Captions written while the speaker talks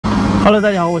Hello，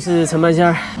 大家好，我是陈半仙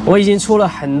儿。我已经出了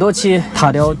很多期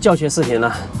塔吊教学视频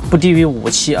了，不低于5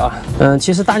期啊。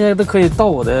其实大家都可以到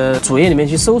我的主页里面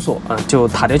去搜索啊，就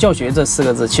塔吊教学这4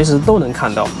个字，其实都能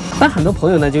看到。但很多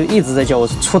朋友呢，就一直在叫我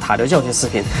出塔吊教学视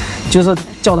频，就是说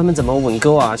教他们怎么稳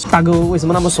钩啊，大钩为什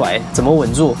么那么甩，怎么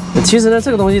稳住。其实呢，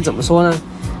这个东西怎么说呢？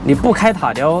你不开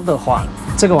塔吊的话，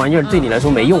这个玩意儿对你来说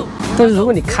没用。但是如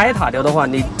果你开塔吊的话，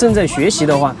你正在学习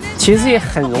的话，其实也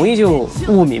很容易就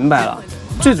悟明白了。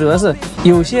最主要是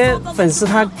有些粉丝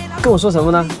他跟我说什么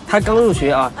呢？他刚入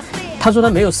学啊，他说他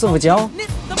没有师傅教。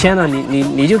天哪，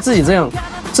你就自己这样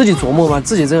自己琢磨吗？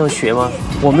自己这样学吗？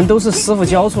我们都是师傅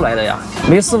教出来的呀，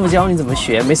没师傅教你怎么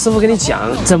学？没师傅跟你讲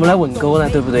怎么来稳钩呢？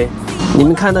对不对？你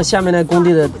们看到下面那工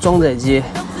地的装载机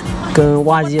跟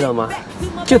挖机了吗？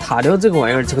就塔吊这个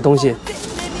玩意儿，这个东西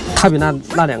它比那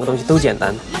2个东西都简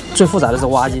单。最复杂的是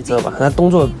挖机，知道吧？它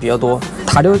动作比较多。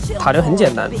塔吊很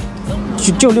简单，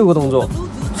就6个动作。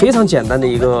非常简单的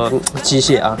一个机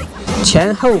械啊，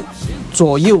前后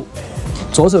左右，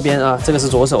左手边啊，这个是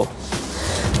左手，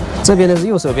这边的是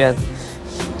右手边，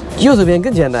右手边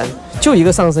更简单，就一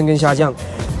个上升跟下降。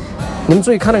你们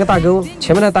注意看那个大钩，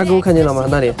前面那大钩看见了吗？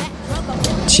那里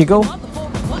起钩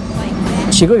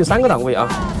有3个档位啊，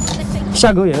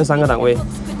下钩也是3个档位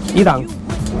，1档、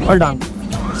2档、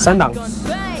3档，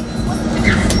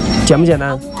简不简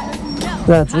单？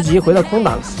那逐级回到空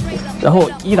档，然后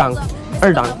1档。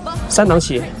2档、3档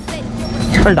起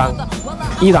，2档、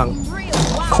1档，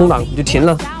空档你就停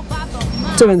了。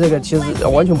这边这个其实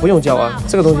完全不用教啊，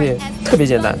这个东西特别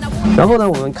简单。然后呢，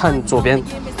我们看左边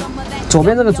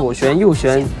这个左旋右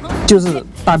旋就是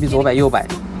大臂左摆右摆，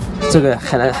这个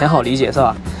很好理解是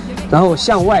吧？然后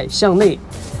向外向内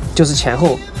就是前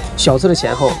后，小车的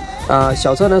前后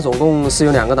小车呢总共是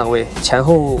有2个档位，前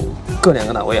后各2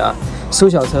个档位啊。收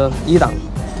小车1档，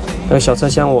小车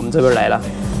向我们这边来了。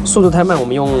速度太慢，我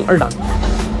们用2档。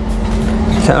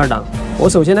看2档，我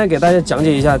首先呢给大家讲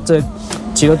解一下这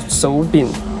几个手柄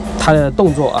它的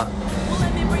动作啊。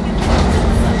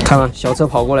看啊，小车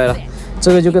跑过来了，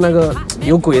这个就跟那个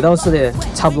有轨道似的，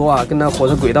差不多啊，跟那火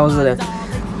车轨道似的。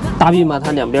大臂嘛，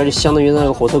它两边就相当于那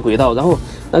个火车轨道，然后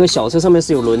那个小车上面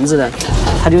是有轮子的，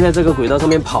它就在这个轨道上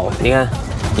面跑。你看，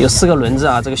有4个轮子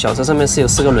啊，这个小车上面是有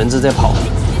4个轮子在跑，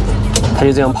它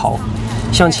就这样跑。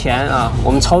向前啊，我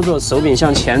们操作手柄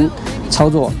向前操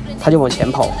作，它就往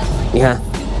前跑。你看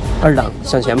，2档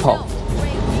向前跑，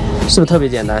是不是特别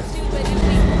简单？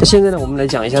那现在呢，我们来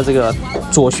讲一下这个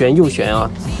左旋右旋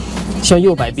啊，向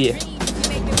右摆臂，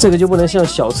这个就不能像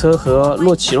小车和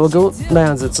起落钩那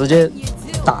样子直接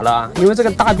打了啊，因为这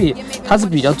个大臂它是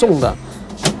比较重的，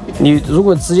你如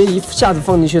果直接一下子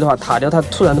放进去的话，塔吊它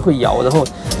突然会摇，然后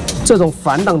这种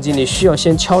反档机你需要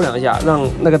先敲2下，让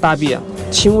那个大臂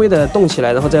轻微的动起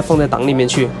来，然后再放在档里面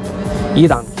去。1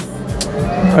档、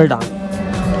2档、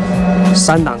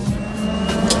3档、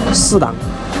4档，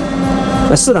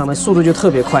那4档的速度就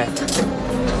特别快，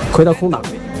回到空档，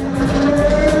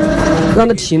让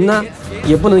它停呢，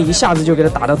也不能一下子就给它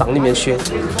打到档里面去，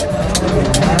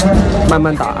慢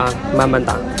慢打啊，慢慢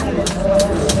打，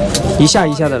一下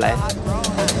一下的来。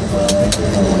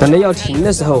等到要停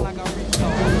的时候，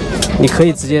你可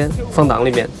以直接放档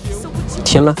里面，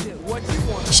停了。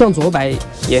向左摆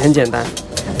也很简单，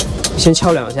先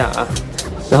敲2下啊，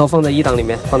然后放在1档里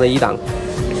面，放在1档、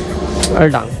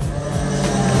2档、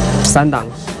3档、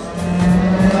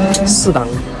4档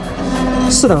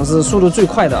，4档是速度最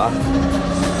快的啊。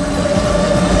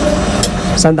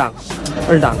3档、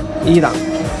2档、1档，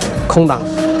空档。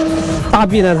大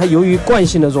臂呢，它由于惯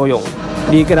性的作用，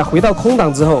你给它回到空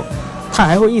档之后，它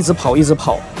还会一直跑，一直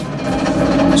跑，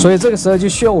所以这个时候就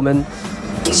需要我们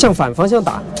向反方向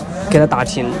打。给它打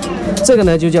停，这个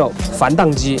呢就叫反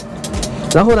档机。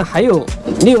然后呢，还有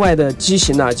另外的机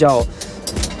型呢，叫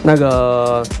那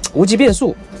个无级变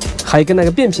速，还跟那个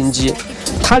变频机，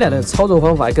它俩的操作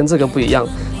方法跟这个不一样。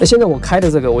那现在我开的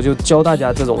这个，我就教大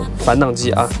家这种反档机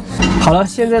啊。好了，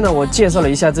现在呢我介绍了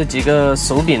一下这几个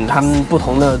手柄它们不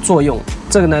同的作用。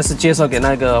这个呢是介绍给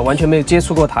那个完全没有接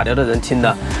触过塔吊的人听的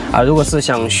啊。如果是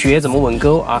想学怎么稳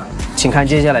钩啊，请看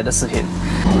接下来的视频。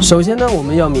首先呢，我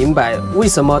们要明白为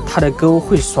什么它的钩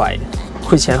会甩，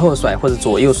会前后甩或者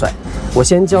左右甩。我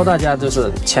先教大家就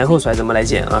是前后甩怎么来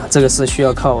剪啊，这个是需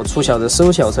要靠粗小的收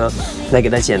小车来给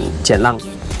它剪浪。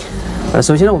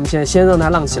首先呢，我们先让它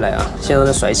浪起来啊，先让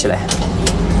它甩起来。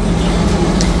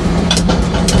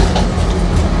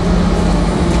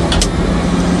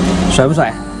甩不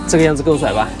甩？这个样子够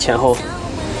甩吧？前后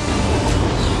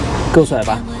够甩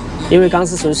吧？因为钢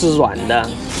丝绳是软的，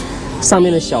上面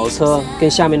的小车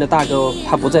跟下面的大钩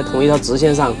它不在同一条直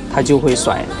线上，它就会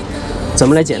甩。怎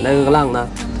么来剪那个浪呢？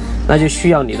那就需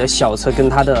要你的小车跟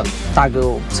它的大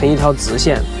钩成一条直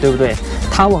线，对不对？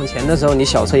它往前的时候，你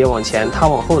小车也往前；它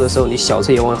往后的时候，你小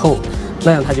车也往后，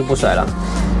那样它就不甩了。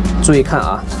注意看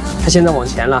啊，它现在往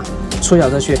前了，出小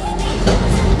车去。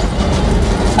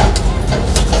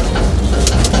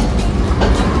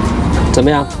怎么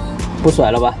样？不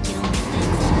甩了吧？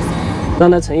让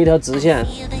它成一条直线。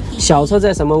小车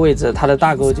在什么位置，它的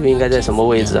大钩就应该在什么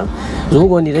位置。如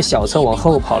果你的小车往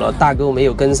后跑了，大钩没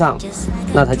有跟上，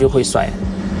那它就会甩。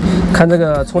看这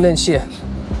个充电器，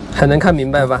很能看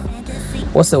明白吧？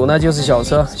我手呢就是小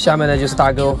车，下面呢就是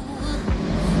大钩。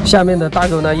下面的大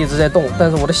钩呢一直在动，但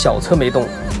是我的小车没动。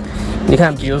你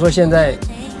看，比如说现在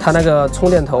它那个充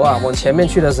电头啊往前面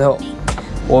去的时候，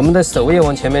我们的手也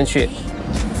往前面去，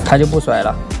它就不甩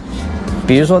了。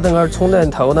比如说等会儿充电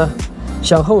头呢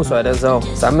向后甩的时候，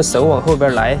咱们手往后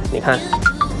边来，你看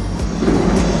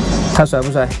它甩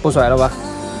不甩？不甩了吧？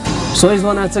所以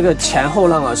说呢，这个前后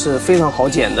浪啊是非常好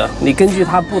剪的。你根据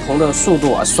它不同的速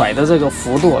度啊甩的这个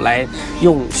幅度来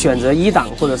用选择1档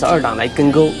或者是2档来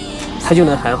跟钩，它就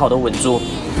能很好的稳住。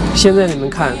现在你们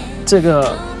看这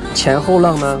个前后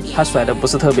浪呢，它甩的不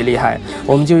是特别厉害，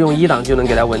我们就用1档就能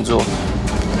给它稳住。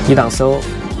1档收，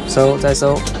收再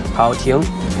收，好停。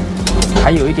还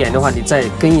有一点的话，你再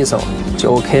跟一手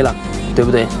就 OK 了，对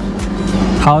不对？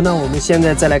好，那我们现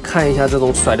在再来看一下这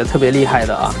种甩的特别厉害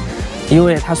的啊，因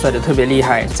为它甩的特别厉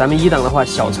害，咱们1档的话，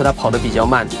小车它跑得比较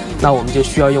慢，那我们就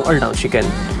需要用2档去跟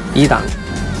，1档、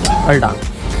2档，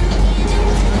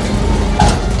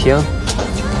停，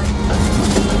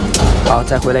好，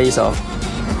再回来一手，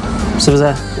是不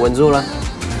是稳住了？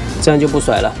这样就不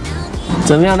甩了。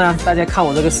怎么样呢？大家看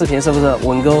我这个视频是不是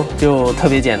稳钩就特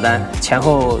别简单，前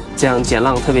后这样剪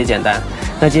浪特别简单？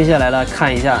那接下来呢，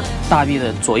看一下大臂的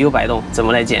左右摆动怎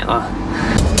么来剪啊？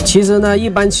其实呢，一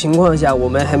般情况下我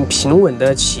们很平稳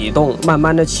的启动，慢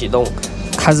慢的启动，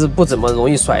它是不怎么容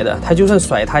易甩的。它就算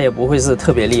甩，它也不会是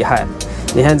特别厉害。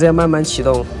你看这样慢慢启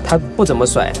动，它不怎么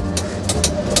甩，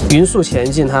匀速前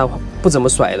进它不怎么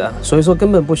甩的，所以说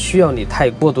根本不需要你太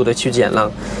过度的去剪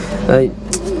浪。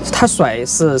它甩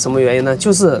是什么原因呢？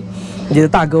就是你的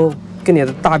大钩跟你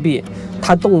的大臂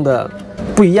它动的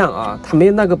不一样啊，它没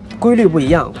有那个规律不一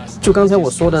样。就刚才我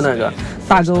说的那个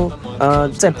大钩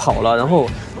在跑了，然后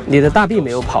你的大臂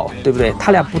没有跑，对不对？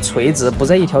它俩不垂直，不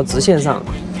在一条直线上，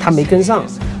它没跟上，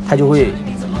它就会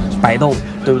摆动，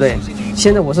对不对？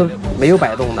现在我是没有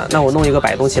摆动的，那我弄一个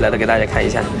摆动起来的给大家看一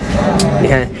下。你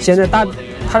看现在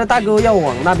它的大钩要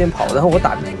往那边跑，然后我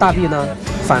大臂呢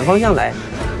反方向来，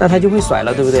那它就会甩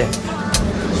了，对不对？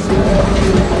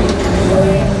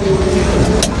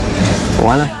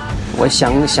完了，我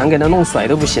想给它弄甩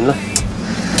都不行了，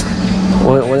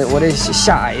我得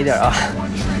下矮一点啊！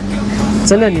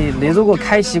真的，你如果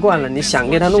开习惯了，你想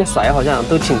给它弄甩，好像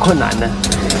都挺困难的。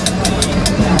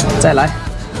再来，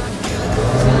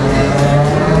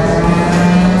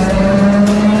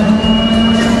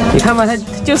你看吧，它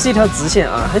就是一条直线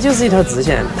啊，它就是一条直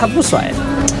线，它不甩。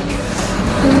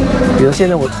比如现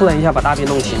在我突然一下把大臂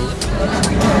弄停，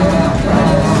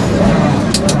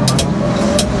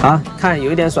好，看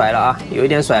有一点甩了啊，有一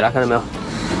点甩了，看到没有？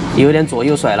有一点左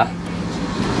右甩了。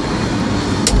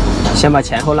先把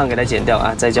前后浪给它剪掉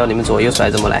啊，再教你们左右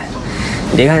甩怎么来。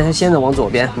你看它现在往左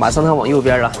边，马上它往右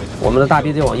边了，我们的大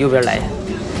臂就往右边来，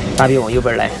大臂往右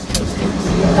边来。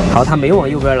好，它没往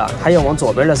右边了，它要往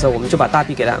左边的时候，我们就把大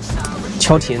臂给它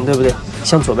敲停，对不对？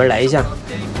向左边来一下。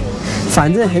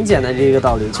反正很简单的一个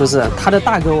道理，就是它的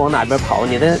大钩往哪边跑，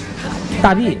你的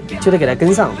大臂就得给它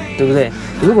跟上，对不对？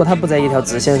如果它不在一条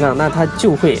直线上，那它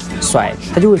就会甩，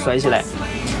它就会甩起来。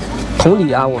同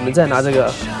理啊，我们再拿这个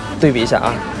对比一下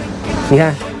啊，你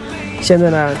看现在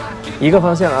呢一个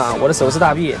方向啊，我的手是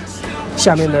大臂，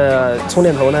下面的充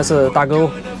电头呢是大钩，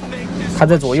它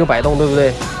在左右摆动，对不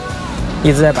对？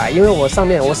一直在摆，因为我上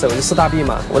面我手是大臂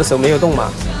嘛，我的手没有动嘛，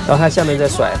然后它下面在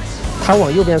甩。它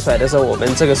往右边甩的时候，我们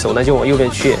这个手呢就往右边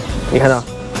去，你看到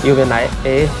右边来，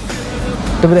哎，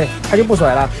对不对？它就不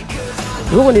甩了。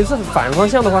如果你是反方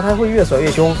向的话，它会越甩越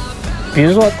凶。比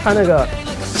如说它那个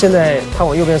现在它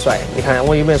往右边甩，你看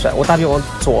往右边甩，我大臂往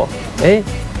左，哎，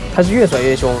它是越甩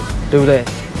越凶，对不对？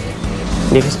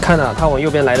你看到它往右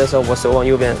边来的时候，我手往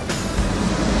右边，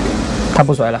它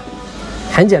不甩了，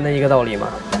很简单一个道理嘛。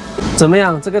怎么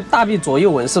样？这个大臂左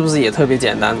右稳是不是也特别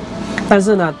简单？但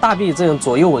是呢，大臂这种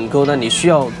左右稳钩呢，你需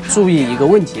要注意一个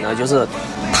问题呢，就是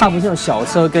它不像小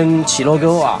车跟起落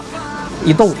钩啊，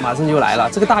一动马上就来了。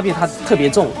这个大臂它特别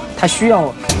重，它需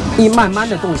要慢慢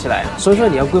的动起来，所以说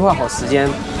你要规划好时间。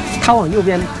它往右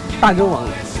边大钩往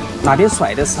哪边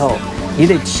甩的时候，你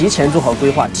得提前做好规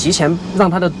划，提前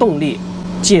让它的动力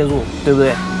介入，对不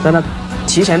对？让它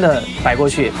提前的摆过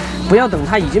去，不要等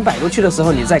它已经摆过去的时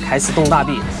候你再开始动大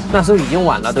臂，那时候已经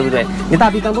晚了，对不对？你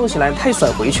大臂刚动起来，它一甩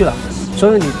回去了，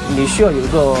所以你需要有一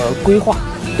个规划，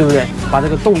对不对？把这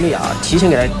个动力啊提前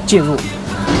给它介入。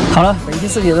好了，本期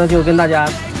视频呢就跟大家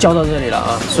教到这里了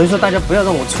啊，所以说大家不要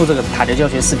让我出这个塔吊教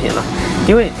学视频了，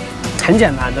因为很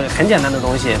简单的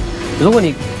东西，如果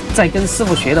你再跟师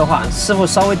傅学的话，师傅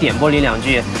稍微点拨你2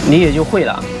句，你也就会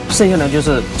了。剩下的就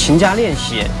是勤加练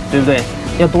习，对不对？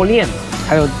要多练。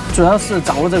还有主要是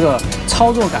掌握这个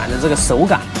操作感的这个手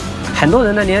感。很多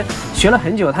人呢，连学了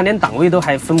很久，他连档位都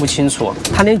还分不清楚，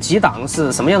他连几档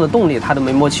是什么样的动力他都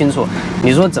没摸清楚。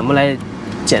你说怎么来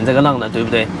减这个浪呢？对不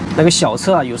对？那个小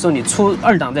车啊，有时候你出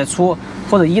2档再出，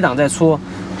或者1档再出，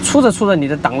出着你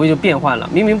的档位就变换了。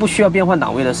明明不需要变换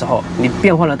档位的时候，你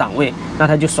变换了档位，那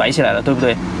它就甩起来了，对不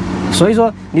对？所以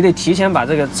说你得提前把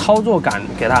这个操作感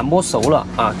给它摸熟了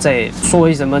啊，再说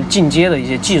一什么进阶的一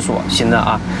些技术型的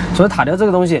啊。所以塔吊这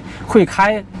个东西会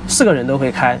开，4个人都会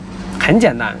开，很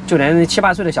简单，就连7、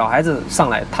8岁的小孩子上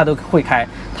来他都会开，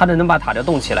他都能把塔吊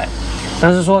动起来。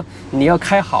但是说你要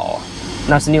开好，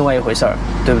那是另外一回事儿，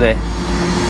对不对？